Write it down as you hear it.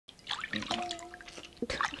I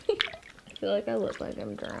feel like I look like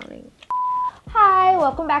I'm drowning. Hi,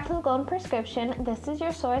 welcome back to The Golden Prescription. This is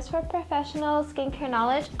your source for professional skincare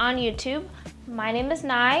knowledge on YouTube. My name is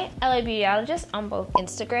Nai, LABeautyologist on both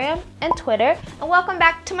Instagram and Twitter, and welcome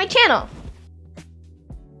back to my channel.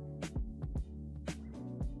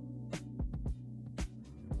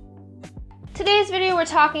 Today's video, we're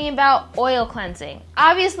talking about oil cleansing.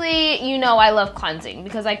 Obviously, you know I love cleansing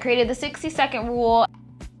because I created the 60-second rule.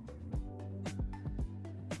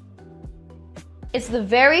 It's the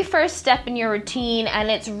very first step in your routine,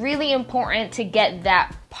 and it's really important to get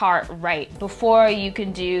that part right before you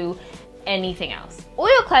can do anything else.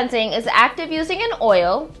 Oil cleansing is the act of using an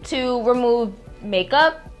oil to remove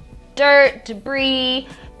makeup, dirt, debris,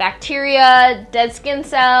 bacteria, dead skin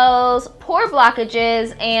cells, pore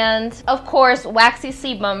blockages, and of course, waxy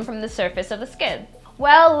sebum from the surface of the skin.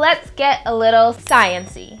 Well, let's get a little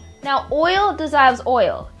sciencey. Now, oil dissolves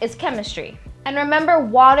oil. It's chemistry. And remember,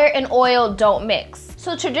 water and oil don't mix.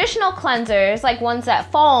 So traditional cleansers, like ones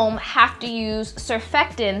that foam, have to use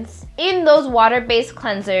surfactants in those water-based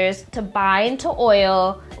cleansers to bind to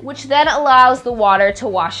oil, which then allows the water to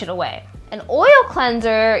wash it away. An oil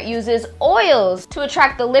cleanser uses oils to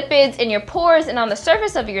attract the lipids in your pores and on the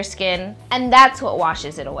surface of your skin, and that's what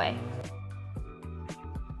washes it away.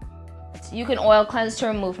 You can oil cleanse to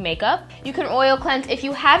remove makeup. You can oil cleanse if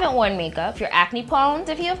you haven't worn makeup, if you're acne prone,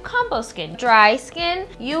 if you have combo skin, dry skin.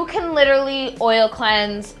 You can literally oil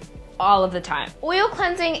cleanse all of the time. Oil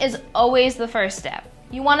cleansing is always the first step.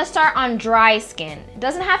 You want to start on dry skin. It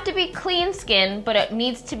doesn't have to be clean skin, but it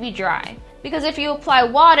needs to be dry. Because if you apply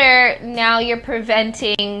water, now you're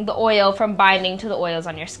preventing the oil from binding to the oils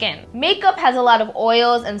on your skin. Makeup has a lot of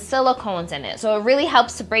oils and silicones in it, so it really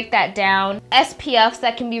helps to break that down. SPFs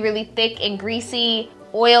that can be really thick and greasy.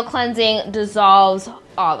 Oil cleansing dissolves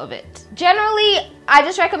all of it. Generally, I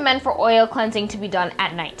just recommend for oil cleansing to be done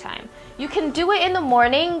at nighttime. You can do it in the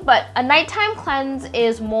morning, but a nighttime cleanse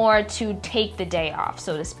is more to take the day off,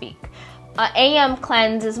 so to speak. AM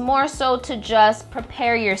cleanse is more so to just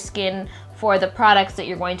prepare your skin for the products that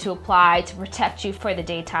you're going to apply to protect you for the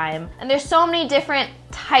daytime. And there's so many different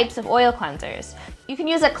types of oil cleansers. You can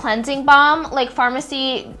use a cleansing balm like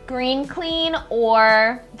Pharmacy Green Clean,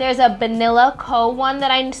 or there's a Vanilla Co one that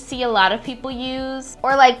I see a lot of people use,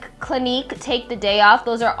 or like Clinique Take the Day Off.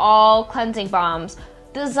 Those are all cleansing balms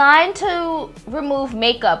designed to remove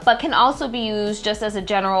makeup, but can also be used just as a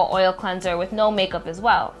general oil cleanser with no makeup as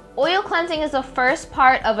well. Oil cleansing is the first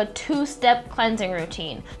part of a two-step cleansing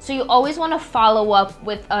routine. So you always want to follow up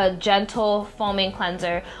with a gentle foaming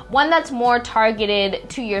cleanser, one that's more targeted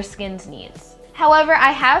to your skin's needs. However,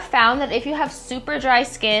 I have found that if you have super dry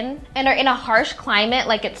skin and are in a harsh climate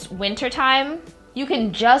like it's winter time, you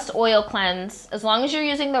can just oil cleanse as long as you're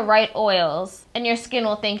using the right oils, and your skin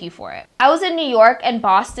will thank you for it. I was in New York and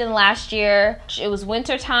Boston last year. It was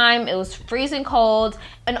winter time, it was freezing cold,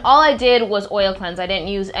 and all I did was oil cleanse. I didn't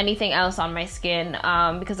use anything else on my skin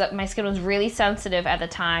because my skin was really sensitive at the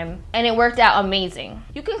time, and it worked out amazing.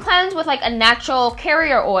 You can cleanse with like a natural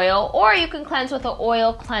carrier oil, or you can cleanse with an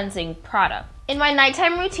oil cleansing product. In my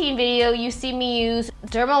nighttime routine video, you see me use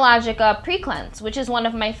Dermalogica Pre-Cleanse, which is one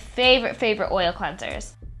of my favorite oil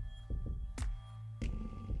cleansers.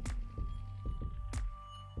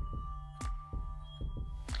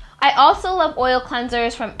 I also love oil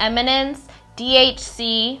cleansers from Eminence,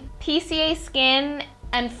 DHC, PCA Skin,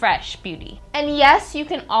 and Fresh Beauty. And yes, you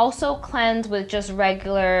can also cleanse with just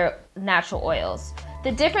regular natural oils.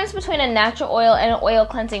 The difference between a natural oil and an oil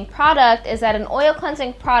cleansing product is that an oil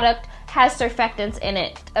cleansing product has surfactants in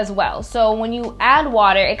it as well. So when you add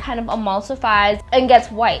water, it kind of emulsifies and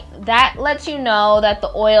gets white. That lets you know that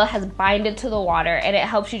the oil has binded to the water, and it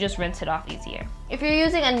helps you just rinse it off easier. If you're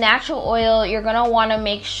using a natural oil, you're gonna wanna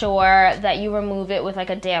make sure that you remove it with like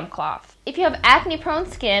a damp cloth. If you have acne prone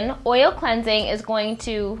skin, oil cleansing is going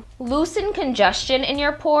to loosen congestion in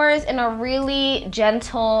your pores in a really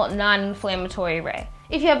gentle, non-inflammatory way.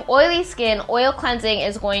 If you have oily skin, oil cleansing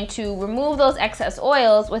is going to remove those excess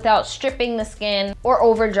oils without stripping the skin or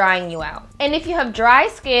over drying you out. And if you have dry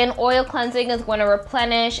skin, oil cleansing is going to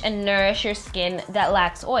replenish and nourish your skin that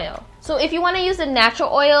lacks oil. So if you want to use a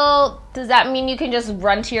natural oil, does that mean you can just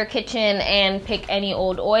run to your kitchen and pick any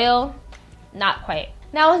old oil? Not quite.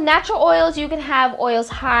 Now with natural oils, you can have oils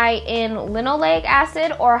high in linoleic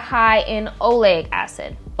acid or high in oleic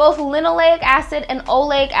acid. Both linoleic acid and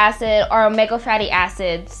oleic acid are omega fatty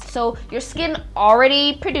acids, so your skin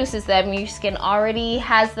already produces them, your skin already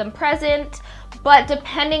has them present, but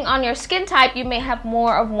depending on your skin type, you may have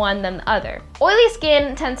more of one than the other. Oily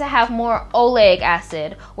skin tends to have more oleic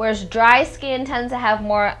acid, whereas dry skin tends to have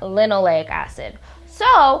more linoleic acid.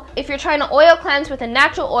 So if you're trying to oil cleanse with a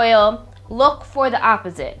natural oil, look for the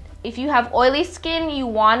opposite. If you have oily skin, you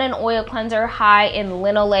want an oil cleanser high in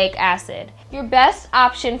linoleic acid. Your best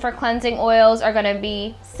option for cleansing oils are going to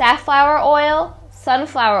be safflower oil,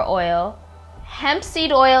 sunflower oil. Hemp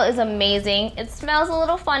seed oil is amazing. It smells a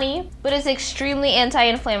little funny, but it's extremely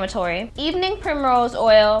anti-inflammatory. Evening primrose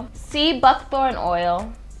oil, sea buckthorn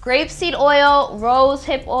oil, grapeseed oil, rose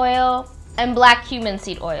hip oil, and black cumin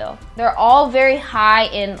seed oil. They're all very high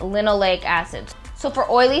in linoleic acid. So for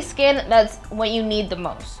oily skin, that's what you need the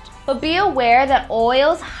most. But be aware that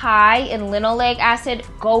oils high in linoleic acid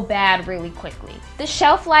go bad really quickly. The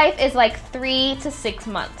shelf life is like 3 to 6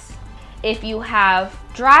 months. If you have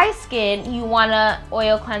dry skin, you want an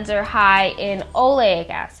oil cleanser high in oleic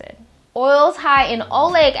acid. Oils high in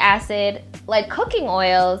oleic acid, like cooking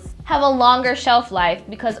oils, have a longer shelf life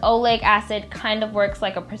because oleic acid kind of works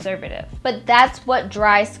like a preservative. But that's what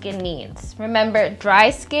dry skin needs. Remember, dry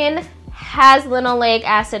skin has linoleic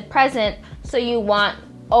acid present, so you want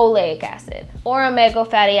oleic acid or omega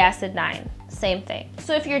fatty acid 9, same thing.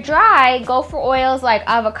 So if you're dry, go for oils like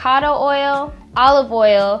avocado oil, olive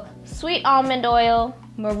oil, sweet almond oil,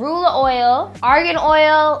 marula oil, argan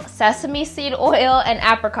oil, sesame seed oil, and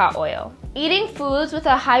apricot oil. Eating foods with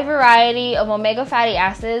a high variety of omega fatty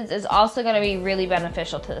acids is also going to be really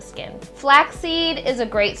beneficial to the skin. Flaxseed is a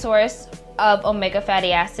great source of omega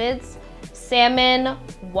fatty acids. Salmon,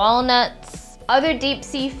 walnuts, other deep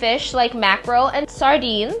sea fish like mackerel and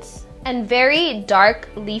sardines, and very dark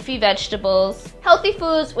leafy vegetables, healthy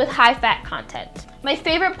foods with high fat content. My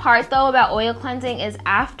favorite part though about oil cleansing is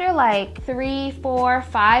after like 3, 4,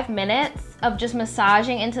 5 minutes of just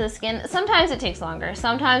massaging into the skin. Sometimes it takes longer.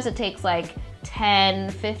 Sometimes it takes like 10,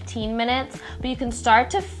 15 minutes, but you can start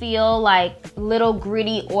to feel like little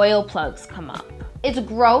gritty oil plugs come up. It's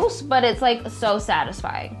gross, but it's like so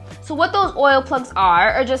satisfying. So what those oil plugs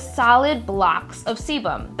are just solid blocks of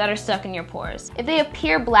sebum that are stuck in your pores. If they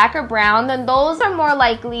appear black or brown, then those are more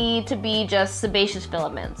likely to be just sebaceous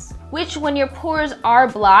filaments, which when your pores are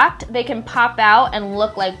blocked, they can pop out and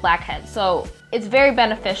look like blackheads. So it's very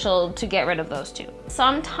beneficial to get rid of those too.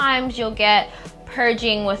 Sometimes you'll get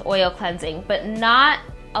purging with oil cleansing, but not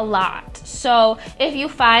a lot. So if you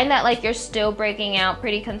find that like you're still breaking out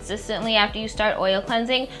pretty consistently after you start oil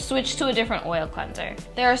cleansing, switch to a different oil cleanser.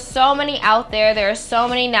 There are so many out there. There are so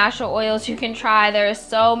many natural oils you can try. There are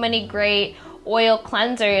so many great oil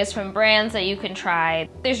cleansers from brands that you can try.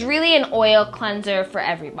 There's really an oil cleanser for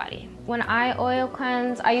everybody. When I oil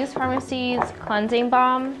cleanse, I use Pharmacy's cleansing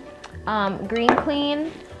balm, Green Clean.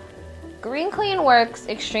 Green Clean works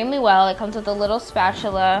extremely well. It comes with a little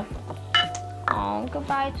spatula. Oh,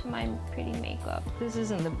 goodbye to my pretty makeup. This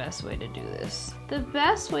isn't the best way to do this. The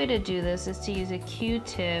best way to do this is to use a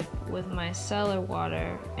Q-tip with micellar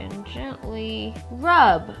water and gently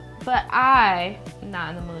rub, but I'm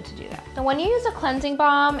not in the mood to do that. So when you use a cleansing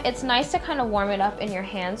balm, it's nice to kind of warm it up in your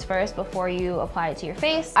hands first before you apply it to your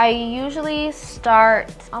face. I usually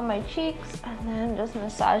start on my cheeks and then just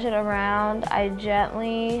massage it around. I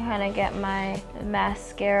gently kind of get my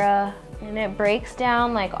mascara and it breaks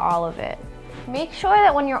down like all of it. Make sure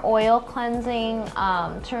that when you're oil cleansing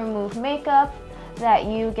to remove makeup, that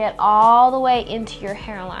you get all the way into your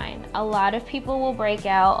hairline. A lot of people will break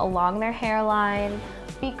out along their hairline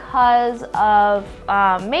because of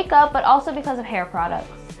makeup, but also because of hair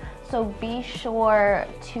products. So be sure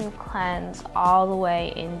to cleanse all the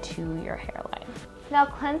way into your hairline. Now,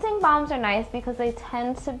 cleansing balms are nice because they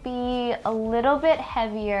tend to be a little bit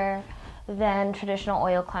heavier than traditional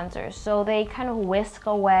oil cleansers. So they kind of whisk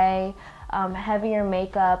away heavier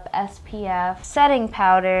makeup, SPF, setting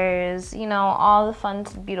powders, you know, all the fun,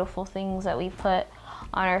 beautiful things that we put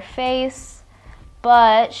on our face,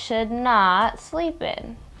 but should not sleep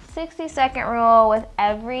in. 60-second rule with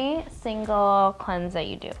every single cleanse that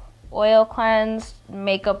you do. Oil cleanse,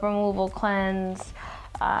 makeup removal cleanse,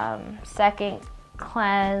 second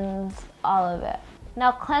cleanse, all of it.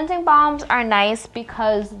 Now, cleansing balms are nice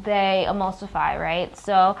because they emulsify, right?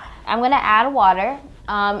 So I'm gonna add water.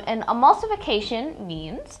 And emulsification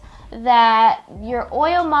means that your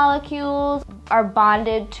oil molecules are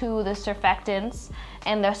bonded to the surfactants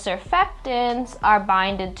and the surfactants are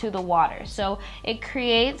bonded to the water. So it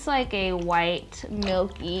creates like a white,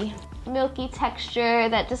 milky texture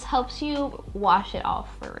that just helps you wash it off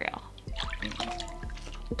for real.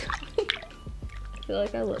 I feel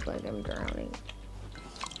like I look like I'm drowning.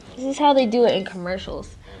 This is how they do it in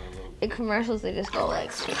commercials. In commercials, they just go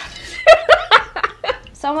like...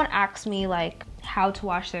 Someone asked me like how to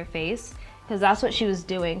wash their face because that's what she was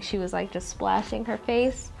doing. She was like just splashing her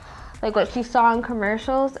face like what she saw in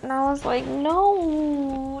commercials, and I was like,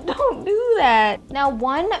 no. Don't do that. Now,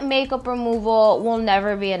 one makeup removal will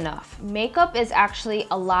never be enough. Makeup is actually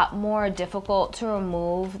a lot more difficult to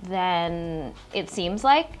remove than it seems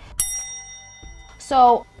like.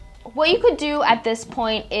 So what you could do at this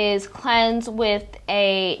point is cleanse with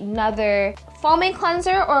another foaming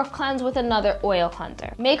cleanser or cleanse with another oil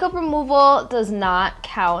cleanser. Makeup removal does not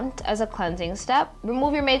count as a cleansing step.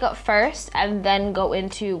 Remove your makeup first and then go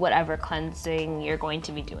into whatever cleansing you're going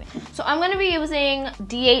to be doing. So I'm going to be using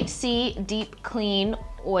DHC Deep Clean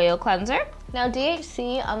Oil Cleanser. Now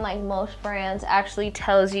DHC, unlike most brands, actually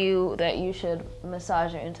tells you that you should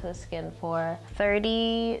massage it into the skin for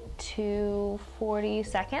 30 to 40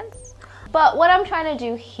 seconds. But what I'm trying to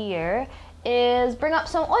do here is bring up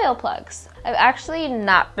some oil plugs. I've actually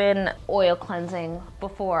not been oil cleansing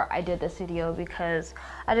before I did this video because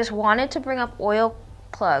I just wanted to bring up oil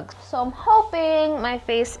plugs. So I'm hoping my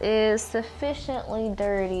face is sufficiently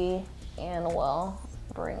dirty and will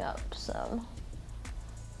bring up some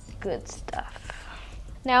good stuff.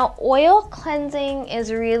 Now, oil cleansing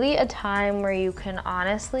is really a time where you can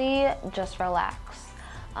honestly just relax.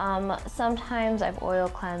 Sometimes I've oil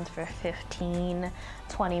cleansed for 15,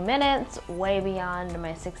 20 minutes, way beyond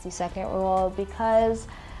my 60-second rule, because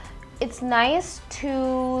it's nice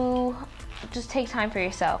to just take time for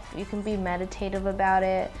yourself. You can be meditative about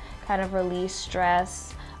it, kind of release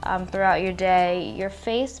stress. Throughout your day, your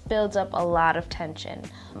face builds up a lot of tension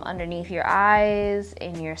underneath your eyes,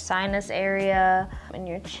 in your sinus area, in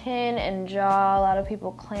your chin and jaw. A lot of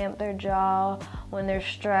people clamp their jaw when they're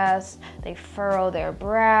stressed. They furrow their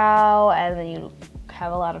brow, and then you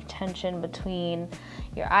have a lot of tension between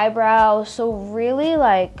your eyebrows. So really,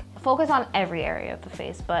 like, focus on every area of the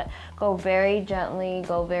face, but go very gently,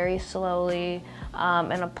 go very slowly,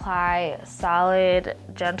 and apply solid,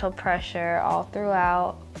 gentle pressure all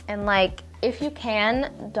throughout. And like, if you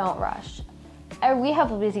can, don't rush. We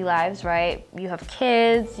have busy lives, right? You have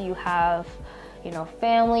kids, you have, you know,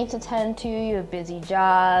 family to tend to, you have busy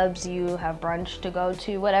jobs, you have brunch to go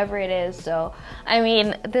to, whatever it is. So, I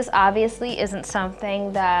mean, this obviously isn't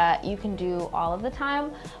something that you can do all of the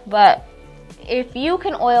time, but if you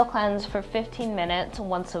can oil cleanse for 15 minutes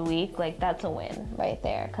once a week, like, that's a win right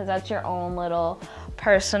there, because that's your own little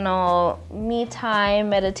personal me time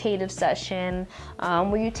meditative session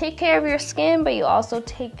where you take care of your skin, but you also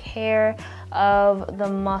take care of the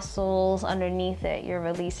muscles underneath it. You're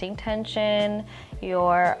releasing tension,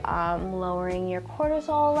 you're lowering your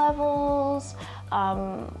cortisol levels,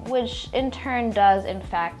 which in turn does in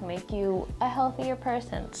fact make you a healthier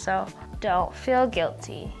person. So don't feel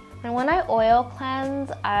guilty. And when I oil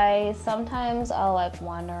cleanse, I'll like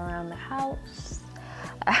wander around the house.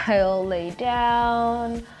 I'll lay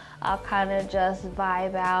down. I'll kind of just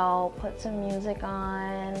vibe out, put some music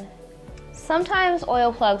on. Sometimes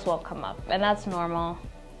oil plugs won't come up, and that's normal.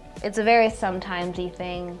 It's a very sometimesy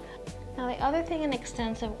thing. Now, the other thing an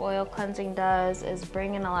extensive oil cleansing does is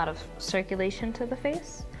bring in a lot of circulation to the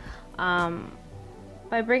face.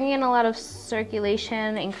 By bringing in a lot of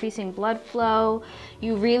circulation, increasing blood flow,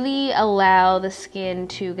 you really allow the skin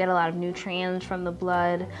to get a lot of nutrients from the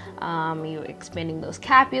blood. You're expanding those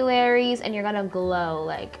capillaries, and you're gonna glow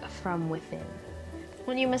like from within.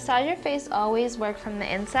 When you massage your face, always work from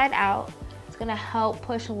the inside out. It's gonna help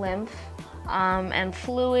push lymph and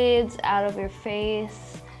fluids out of your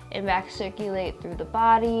face and back circulate through the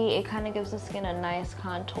body. It kind of gives the skin a nice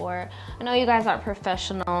contour. I know you guys aren't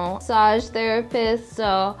professional massage therapists,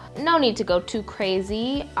 so no need to go too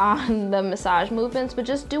crazy on the massage movements, but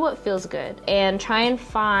just do what feels good and try and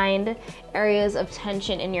find areas of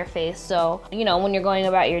tension in your face. So, you know, when you're going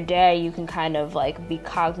about your day, you can kind of like be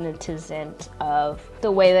cognizant of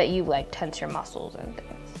the way that you like tense your muscles and things.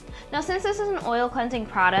 Now, since this is an oil cleansing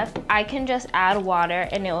product, I can just add water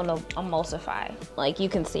and it will emulsify, like you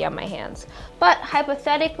can see on my hands. But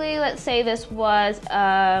hypothetically, let's say this was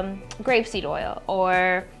grapeseed oil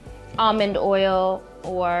or almond oil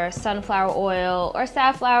or sunflower oil or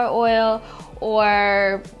safflower oil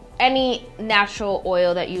or any natural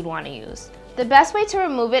oil that you'd want to use. The best way to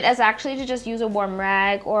remove it is actually to just use a warm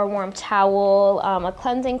rag or a warm towel, a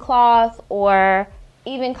cleansing cloth, or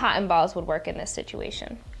even cotton balls would work in this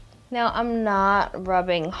situation. Now, I'm not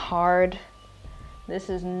rubbing hard. This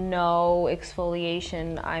is no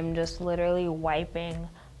exfoliation. I'm just literally wiping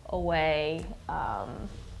away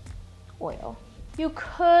oil. You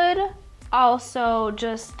could also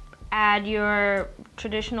just add your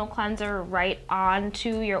traditional cleanser right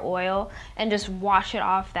onto your oil and just wash it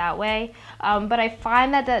off that way. But I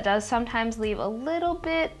find that that does sometimes leave a little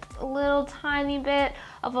tiny bit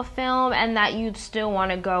of a film, and that you'd still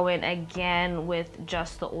want to go in again with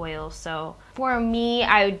just the oil. So for me,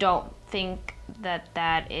 I don't think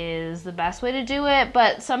that is the best way to do it,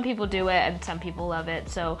 but some people do it and some people love it.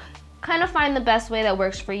 So kind of find the best way that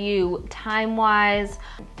works for you time-wise.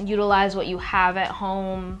 Utilize what you have at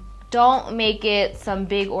home. Don't make it some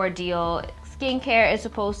big ordeal. Skincare is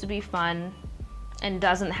supposed to be fun and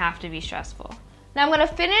doesn't have to be stressful. Now I'm gonna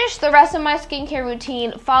finish the rest of my skincare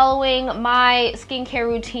routine following my skincare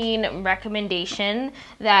routine recommendation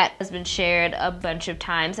that has been shared a bunch of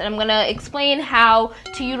times. And I'm gonna explain how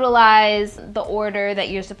to utilize the order that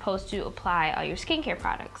you're supposed to apply all your skincare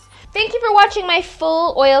products. Thank you for watching my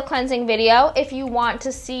full oil cleansing video. If you want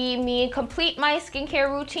to see me complete my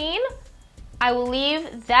skincare routine, I will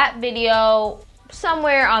leave that video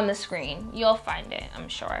somewhere on the screen. You'll find it, I'm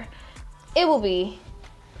sure. It will be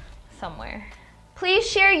somewhere. Please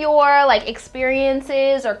share your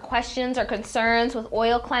experiences or questions or concerns with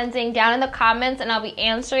oil cleansing down in the comments, and I'll be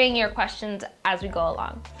answering your questions as we go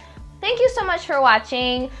along. Thank you so much for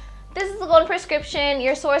watching. This is The Golden Prescription,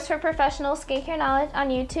 your source for professional skincare knowledge on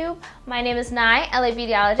YouTube. My name is Nai,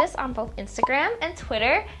 LABeautyologist, on both Instagram and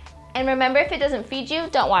Twitter. And remember, if it doesn't feed you,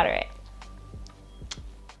 don't water it.